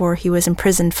advice before he was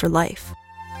imprisoned for life.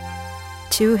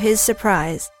 To his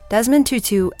surprise, Desmond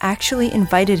Tutu actually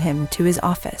invited him to his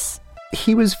office.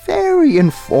 He was very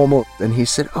informal, and he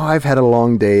said, I've had a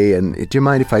long day, and do you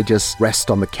mind if I just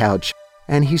rest on the couch?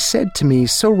 And he said to me,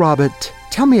 so Robert,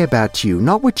 tell me about you,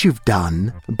 not what you've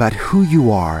done, but who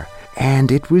you are.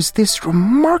 And it was this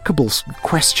remarkable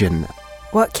question.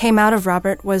 What came out of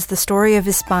Robert was the story of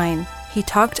his spine. He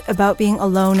talked about being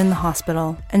alone in the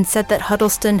hospital and said that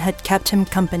Huddleston had kept him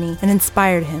company and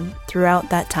inspired him throughout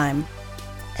that time.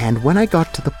 And when I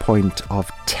got to the point of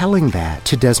telling that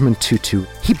to Desmond Tutu,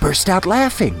 he burst out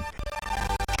laughing.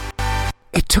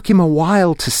 It took him a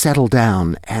while to settle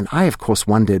down, and I, of course,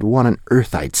 wondered what on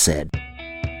earth I'd said.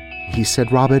 He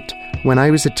said, Robert, when I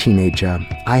was a teenager,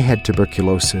 I had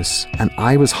tuberculosis, and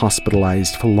I was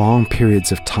hospitalized for long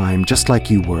periods of time, just like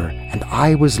you were, and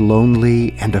I was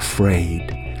lonely and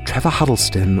afraid. Trevor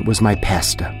Huddleston was my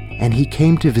pastor, and he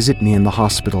came to visit me in the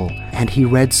hospital, and he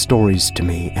read stories to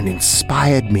me and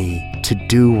inspired me to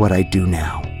do what I do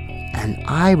now. And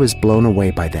I was blown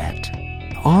away by that.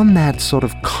 On that sort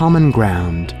of common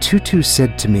ground, Tutu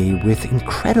said to me with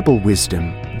incredible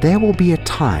wisdom, there will be a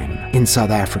time in South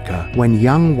Africa when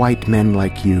young white men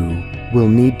like you will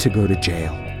need to go to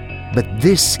jail. But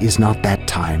this is not that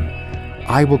time.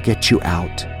 I will get you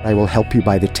out. I will help you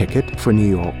buy the ticket for New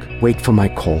York. Wait for my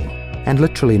call. And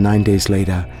literally 9 days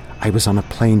later, I was on a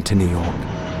plane to New York.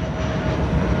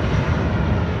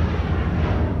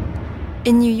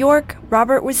 In New York,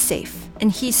 Robert was safe,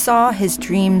 and he saw his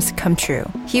dreams come true.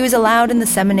 He was allowed in the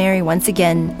seminary once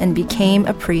again and became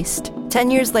a priest. 10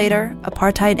 years later,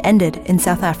 apartheid ended in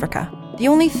South Africa. The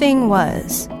only thing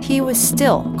was, he was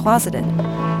still closeted.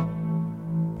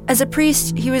 As a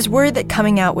priest, he was worried that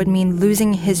coming out would mean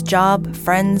losing his job,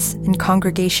 friends, and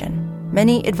congregation.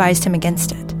 Many advised him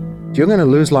against it. You're going to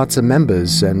lose lots of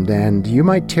members, and you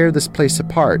might tear this place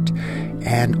apart.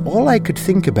 And all I could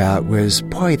think about was,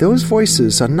 boy, those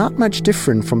voices are not much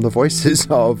different from the voices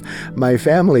of my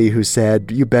family who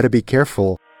said, you better be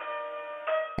careful.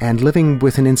 And living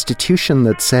with an institution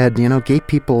that said, gay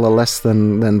people are less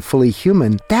than fully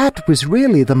human, that was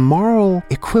really the moral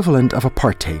equivalent of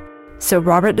apartheid. So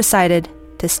Robert decided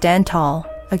to stand tall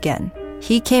again.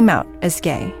 He came out as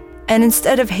gay. And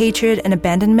instead of hatred and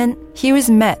abandonment, he was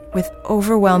met with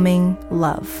overwhelming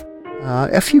love.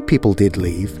 A few people did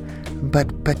leave,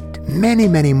 but many,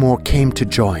 many more came to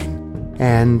join.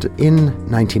 And in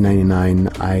 1999,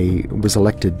 I was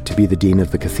elected to be the dean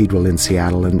of the cathedral in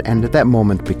Seattle, and at that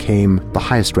moment became the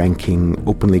highest-ranking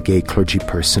openly gay clergy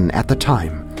person at the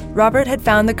time. Robert had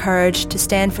found the courage to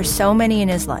stand for so many in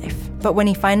his life, but when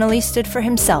he finally stood for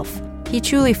himself, he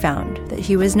truly found that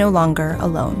he was no longer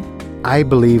alone. I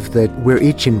believe that we're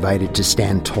each invited to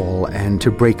stand tall and to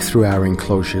break through our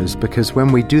enclosures, because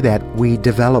when we do that, we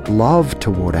develop love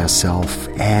toward ourselves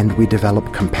and we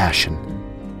develop compassion.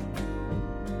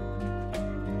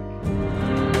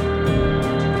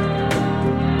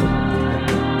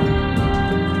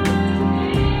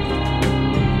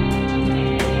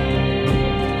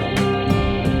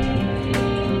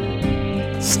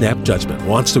 Snap Judgment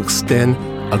wants to extend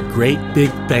a great big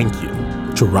thank you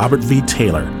to Robert V.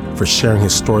 Taylor for sharing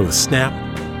his story with Snap.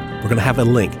 We're going to have a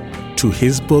link to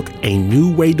his book, A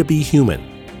New Way to Be Human,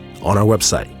 on our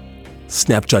website,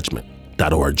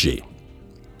 snapjudgment.org.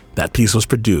 That piece was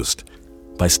produced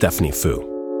by Stephanie Fu.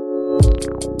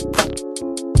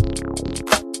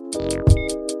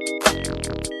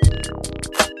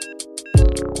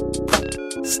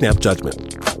 Snap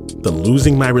Judgment, the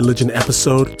Losing My Religion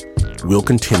episode, will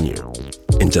continue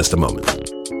in just a moment.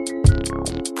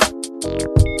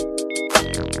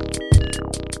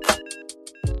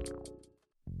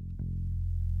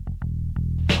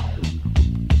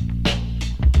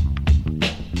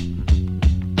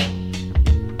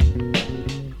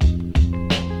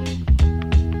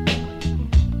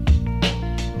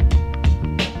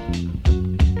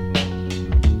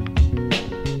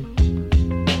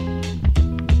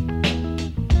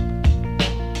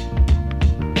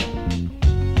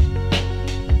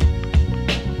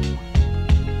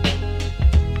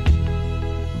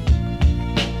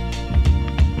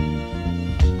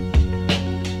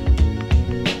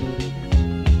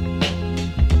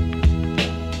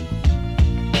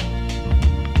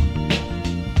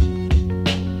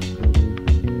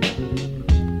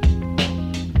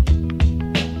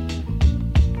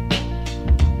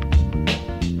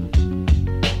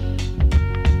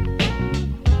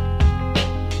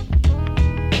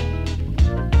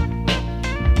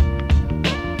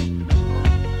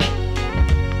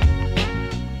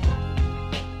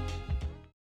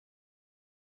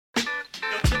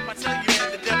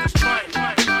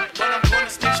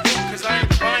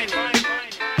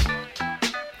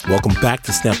 Welcome back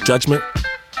to Snap Judgment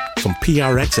from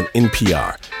PRX and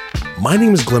NPR. My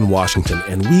name is Glenn Washington,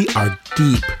 and we are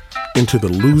deep into the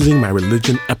Losing My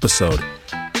Religion episode.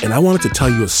 And I wanted to tell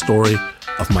you a story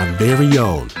of my very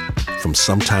own from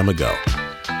some time ago.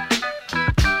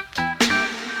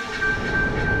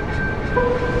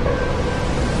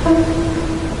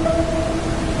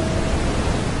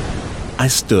 I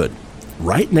stood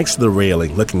right next to the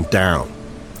railing looking down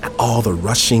at all the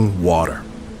rushing water,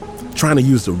 trying to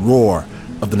use the roar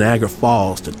of the Niagara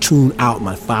Falls to tune out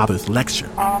my father's lecture.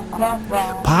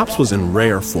 Pops was in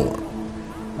rare form.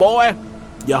 Boy,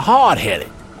 you're hard-headed,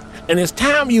 and it's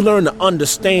time you learn to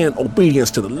understand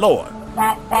obedience to the Lord.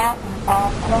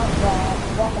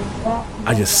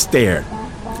 I just stared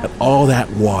at all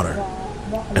that water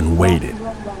and waited.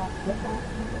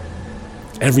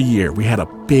 Every year we had a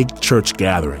big church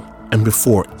gathering, and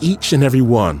before each and every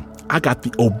one, I got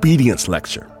the obedience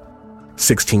lecture.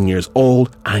 16 years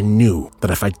old, I knew that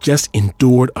if I just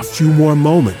endured a few more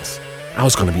moments, I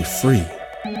was going to be free.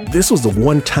 This was the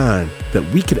one time that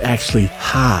we could actually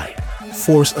hide.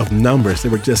 Force of numbers,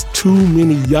 there were just too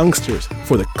many youngsters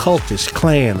for the cultish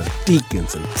clan of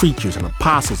deacons and preachers and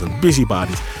apostles and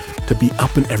busybodies to be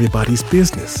up in everybody's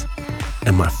business.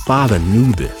 And my father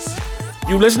knew this.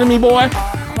 You listen to me, boy?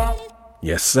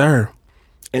 Yes, sir.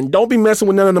 And don't be messing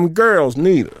with none of them girls,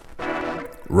 neither.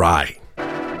 Right.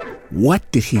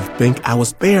 What did he think I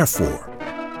was there for?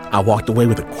 I walked away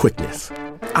with a quickness.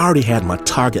 I already had my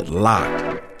target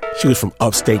locked. She was from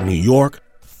upstate New York.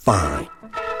 Fine.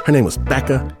 Her name was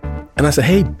Becca. And I said,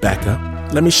 hey, Becca,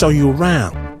 let me show you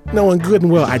around, knowing good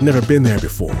and well I'd never been there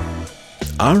before.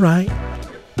 All right.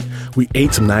 We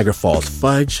ate some Niagara Falls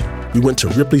fudge. We went to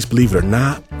Ripley's Believe It or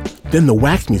Not, then the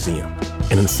Wax Museum.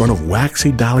 And in front of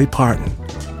Waxy Dolly Parton,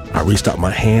 I reached out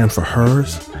my hand for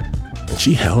hers, and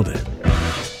she held it.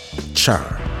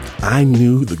 Charm. I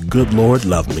knew the good Lord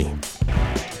loved me.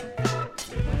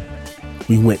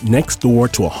 We went next door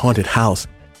to a haunted house.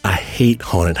 I hate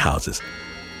haunted houses.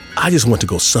 I just want to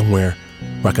go somewhere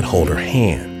where I could hold her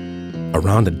hand.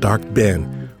 Around a dark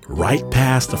bend, right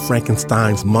past the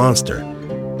Frankenstein's monster.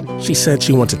 She said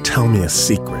she wanted to tell me a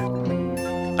secret.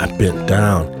 I bent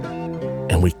down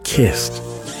and we kissed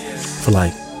for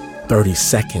like 30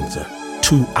 seconds or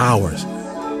 2 hours.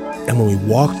 And when we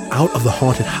walked out of the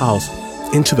haunted house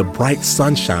into the bright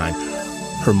sunshine,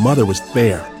 her mother was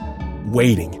there,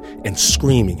 waiting and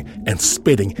screaming and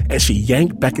spitting, and she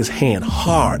yanked Becca's hand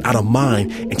hard out of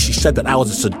mine, and she said that I was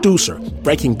a seducer,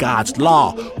 breaking God's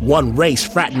law, one race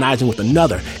fraternizing with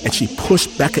another, and she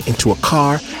pushed Becca into a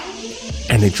car,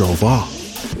 and they drove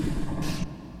off.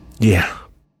 Yeah,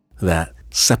 that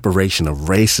separation of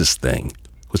races thing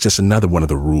was just another one of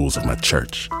the rules of my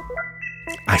church.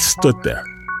 I stood there,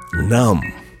 numb,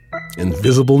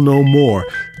 invisible no more,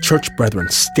 church brethren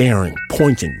staring,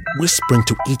 pointing, whispering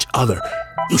to each other.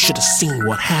 You should have seen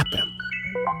what happened.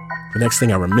 The next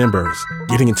thing I remember is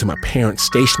getting into my parents'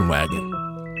 station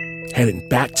wagon, heading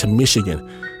back to Michigan,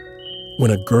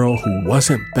 when a girl who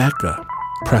wasn't Becca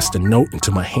pressed a note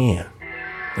into my hand,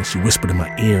 and she whispered in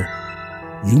my ear,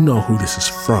 "You know who this is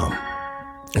from,"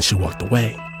 and she walked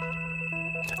away.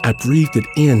 I breathed it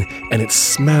in, and it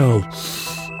smelled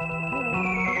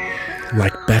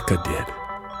like Becca did.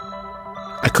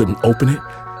 I couldn't open it.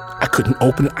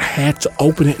 I had to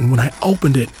open it, and when I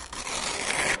opened it,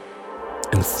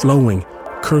 in flowing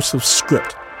cursive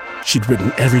script, she'd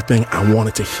written everything I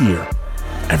wanted to hear,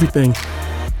 everything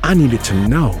I needed to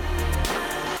know,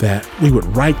 that we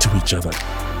would write to each other,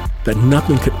 that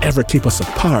nothing could ever keep us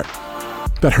apart,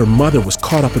 that her mother was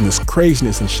caught up in this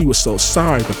craziness and she was so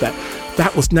sorry, but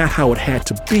that was not how it had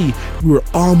to be. We were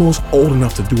almost old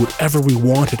enough to do whatever we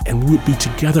wanted, and we would be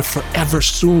together forever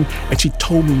soon. And she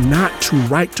told me not to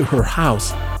write to her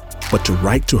house, but to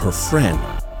write to her friend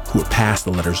who would pass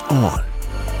the letters on.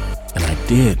 And I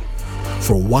did.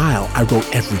 For a while, I wrote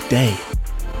every day.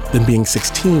 Then being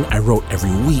 16, I wrote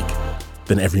every week,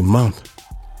 then every month.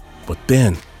 But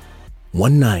then,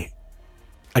 one night,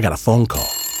 I got a phone call.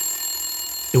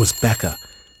 It was Becca.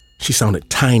 She sounded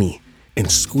tiny and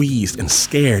squeezed and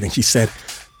scared, and she said,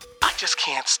 "I just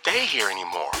can't stay here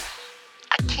anymore.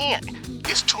 I can't.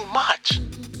 It's too much.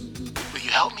 Will you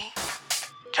help me?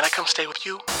 Can I come stay with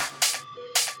you?"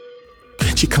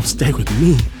 Can she come stay with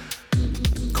me?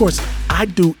 Of course,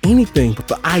 I'd do anything, but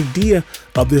the idea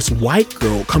of this white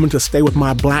girl coming to stay with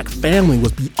my black family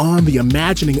was beyond the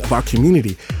imagining of our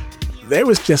community. There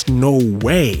was just no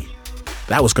way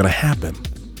that was going to happen.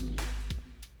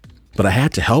 But I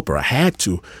had to help her. I had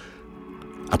to.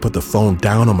 I put the phone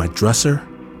down on my dresser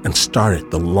and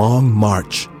started the long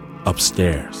march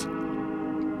upstairs.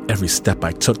 Every step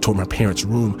I took toward my parents'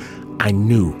 room, I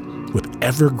knew with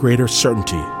ever greater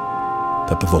certainty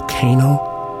that the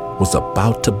volcano was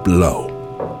about to blow.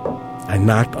 I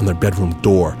knocked on their bedroom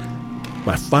door.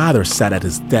 My father sat at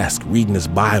his desk reading his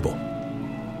Bible.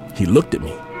 He looked at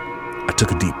me. I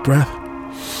took a deep breath.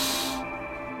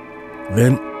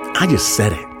 Then I just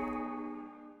said it.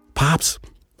 Pops,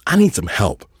 I need some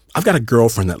help. I've got a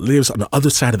girlfriend that lives on the other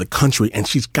side of the country, and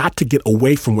she's got to get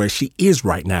away from where she is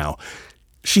right now.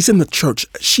 She's in the church.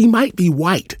 She might be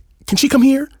white. Can she come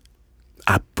here?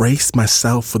 I braced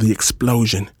myself for the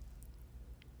explosion.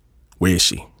 Where is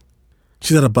she?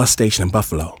 She's at a bus station in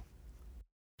Buffalo.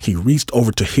 He reached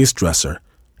over to his dresser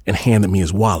and handed me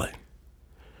his wallet.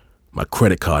 My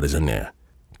credit card is in there.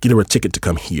 Get her a ticket to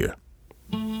come here.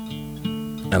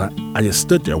 And I just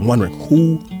stood there wondering,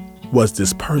 who was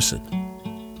this person?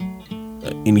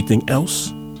 Anything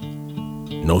else?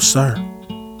 No, sir.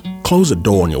 Close the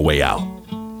door on your way out.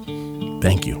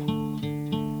 Thank you.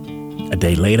 A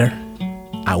day later,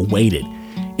 I waited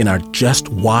in our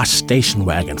just-washed station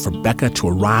wagon for Becca to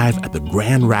arrive at the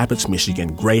Grand Rapids,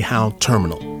 Michigan Greyhound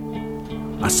Terminal.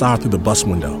 I saw her through the bus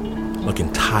window,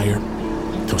 looking tired,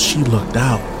 till she looked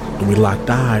out and we locked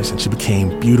eyes and she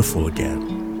became beautiful again.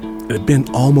 It had been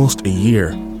almost a year,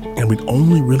 and we'd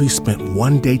only really spent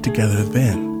one day together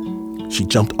then. She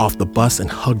jumped off the bus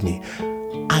and hugged me.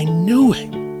 I knew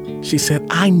it. She said,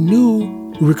 I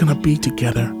knew we were going to be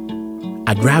together.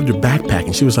 I grabbed her backpack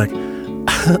and she was like,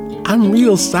 I'm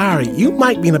real sorry. You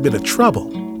might be in a bit of trouble.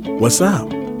 What's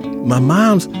up? My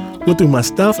mom's went through my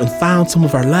stuff and found some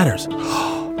of our letters.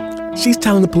 She's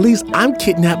telling the police I'm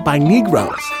kidnapped by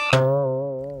Negroes.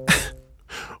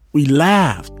 We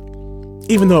laughed,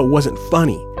 even though it wasn't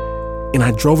funny. And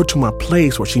I drove her to my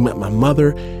place where she met my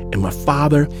mother and my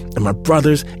father and my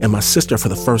brothers and my sister for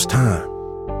the first time.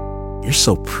 You're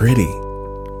so pretty,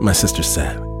 my sister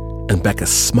said. And Becca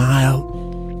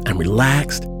smiled and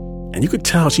relaxed. And you could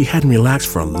tell she hadn't relaxed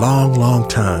for a long, long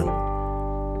time.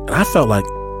 And I felt like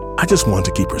I just wanted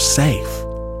to keep her safe.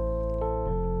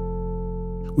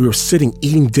 We were sitting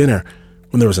eating dinner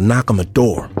when there was a knock on the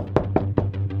door.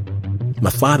 My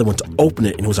father went to open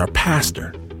it, and it was our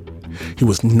pastor. He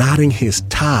was knotting his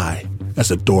tie as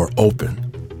the door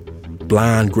opened.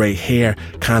 Blonde gray hair,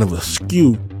 kind of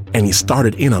askew, and he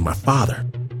started in on my father.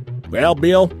 Well,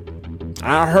 Bill,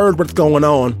 I heard what's going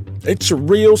on. It's a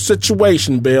real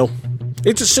situation, Bill.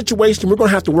 It's a situation we're going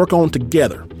to have to work on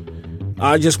together.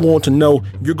 I just want to know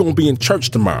you're going to be in church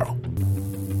tomorrow.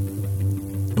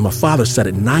 And my father said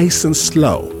it nice and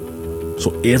slow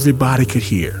so everybody could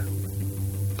hear.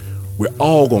 We're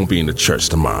all going to be in the church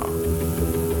tomorrow.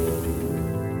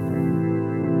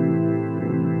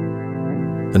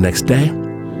 The next day,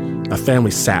 my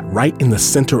family sat right in the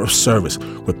center of service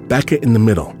with Becca in the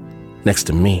middle, next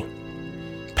to me.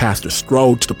 Pastor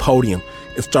strode to the podium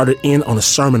and started in on a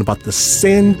sermon about the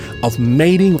sin of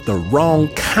mating with the wrong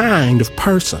kind of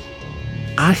person.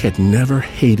 I had never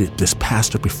hated this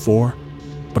pastor before,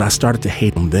 but I started to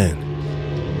hate him then.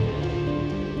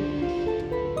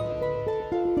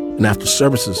 And after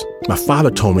services, my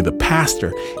father told me the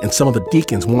pastor and some of the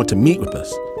deacons wanted to meet with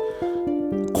us.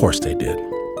 Of course they did.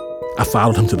 I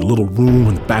followed him to the little room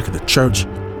in the back of the church.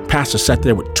 Pastor sat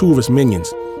there with two of his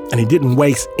minions, and he didn't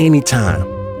waste any time.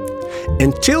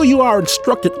 Until you are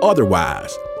instructed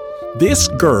otherwise, this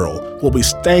girl will be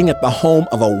staying at the home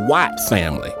of a white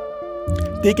family.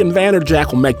 Deacon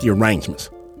Vanderjack will make the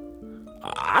arrangements.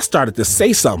 I started to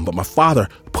say something, but my father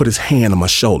put his hand on my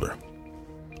shoulder.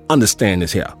 Understand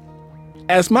this here.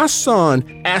 As my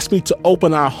son asked me to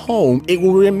open our home, it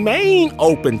will remain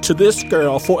open to this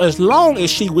girl for as long as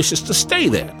she wishes to stay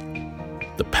there.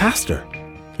 The pastor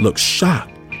looked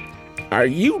shocked. Are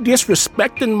you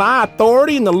disrespecting my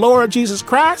authority in the Lord Jesus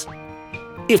Christ?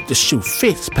 If the shoe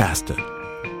fits, Pastor,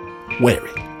 wear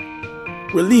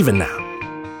it. We're leaving now.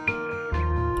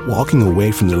 Walking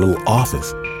away from the little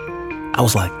office, I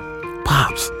was like,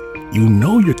 Pops, you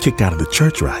know you're kicked out of the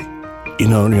church, right? You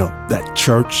know, that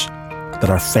church that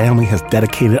our family has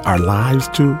dedicated our lives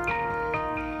to?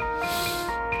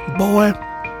 Boy,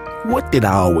 what did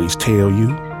I always tell you?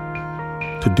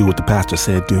 To do what the pastor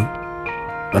said do?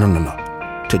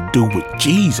 No. To do what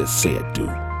Jesus said do.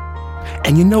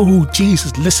 And you know who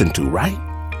Jesus listened to, right?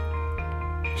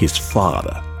 His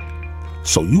Father.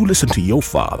 So you listen to your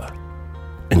Father.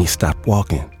 And he stopped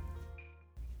walking.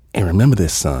 And remember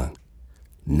this, son.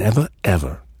 Never,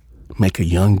 ever make a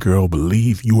young girl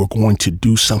believe you are going to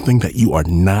do something that you are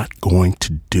not going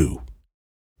to do.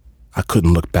 I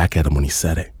couldn't look back at him when he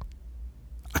said it.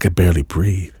 I could barely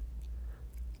breathe.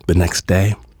 The next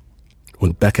day,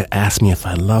 when Becca asked me if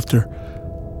I loved her,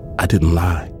 I didn't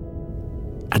lie.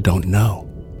 I don't know.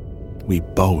 We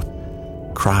both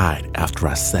cried after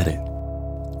I said it.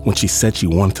 When she said she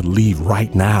wanted to leave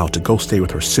right now to go stay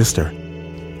with her sister,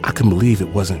 I couldn't believe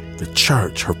it wasn't the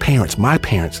church, her parents, my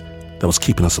parents, that was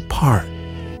keeping us apart.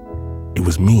 It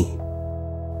was me.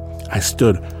 I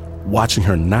stood watching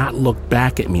her not look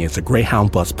back at me as the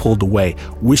Greyhound bus pulled away,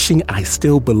 wishing I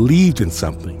still believed in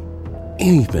something,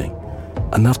 anything,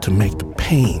 enough to make the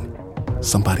pain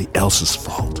somebody else's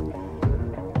fault.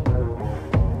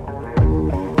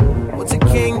 What's a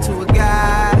king to a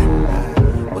god?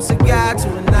 What's a god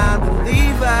to a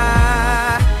non-believer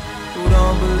who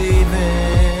don't believe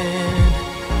in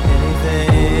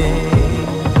anything?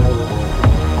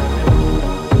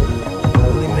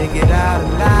 Will he make it out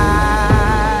alive?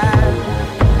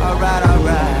 Alright,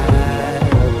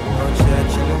 no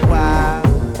church in a while.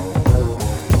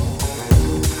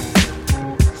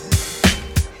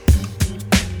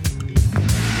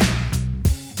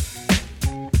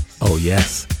 Oh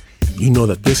yes, you know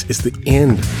that this is the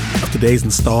end of today's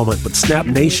installment, but Snap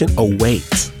Nation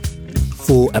awaits.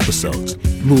 Full episodes,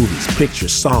 movies,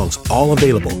 pictures, songs, all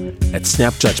available at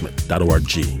snapjudgment.org.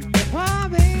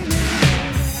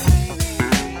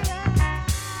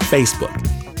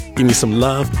 Facebook, give me some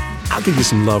love, I'll give you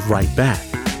some love right back.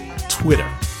 Twitter,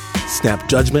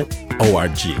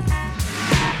 snapjudgment.org.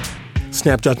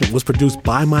 Snap Judgment was produced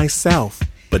by myself,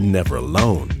 but never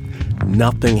alone.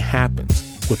 Nothing happens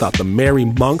without the merry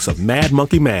monks of Mad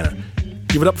Monkey Manor.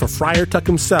 Give it up for Friar Tuck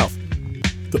himself,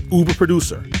 the Uber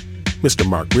producer, Mr.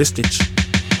 Mark Ristich,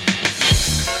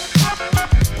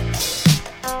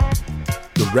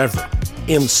 the Reverend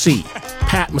MC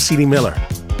Pat Mesiti-Miller,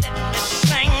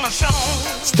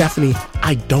 Stephanie,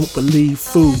 I don't believe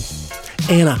Foo,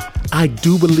 Anna, I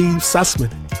do believe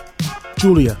Sussman,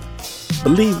 Julia,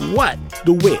 believe what?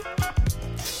 DeWitt,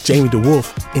 Jamie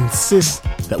DeWolf insists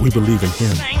that we believe in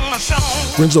him.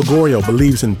 Renzo Gorio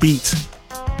believes in beats,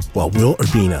 while Will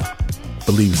Urbina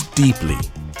believes deeply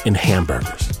in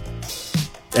hamburgers.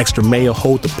 Extra mayo,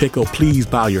 hold the pickle, please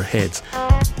bow your heads.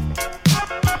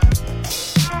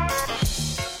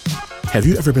 Have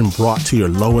you ever been brought to your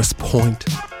lowest point,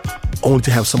 only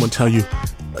to have someone tell you,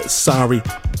 sorry,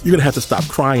 you're going to have to stop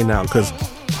crying now because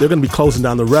they're going to be closing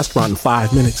down the restaurant in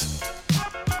 5 minutes?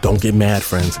 Don't get mad,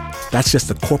 friends. That's just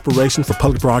the Corporation for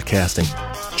Public Broadcasting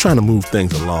trying to move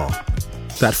things along.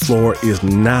 That floor is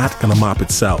not going to mop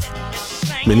itself.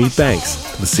 Many thanks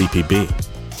to the CPB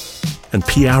and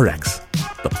PRX,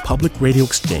 the Public Radio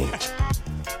Exchange,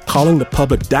 calling the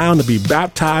public down to be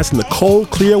baptized in the cold,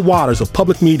 clear waters of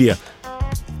public media,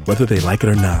 whether they like it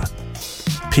or not.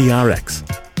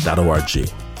 PRX.org.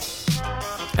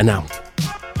 And now,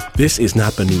 this is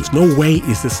not the news. No way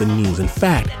is this the news. In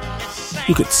fact,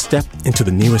 you could step into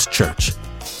the nearest church,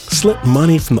 slip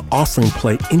money from the offering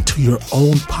plate into your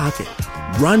own pocket,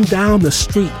 run down the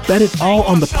street, bet it all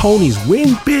on the ponies,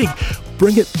 win big,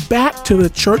 bring it back to the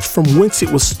church from whence it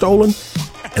was stolen,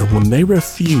 and when they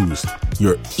refuse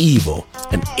your evil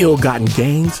and ill-gotten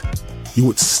gains, you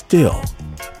would still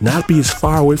not be as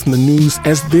far away from the news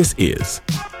as this is.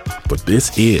 But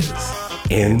this is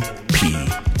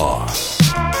NPR.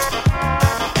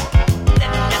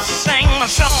 Sing my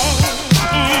song.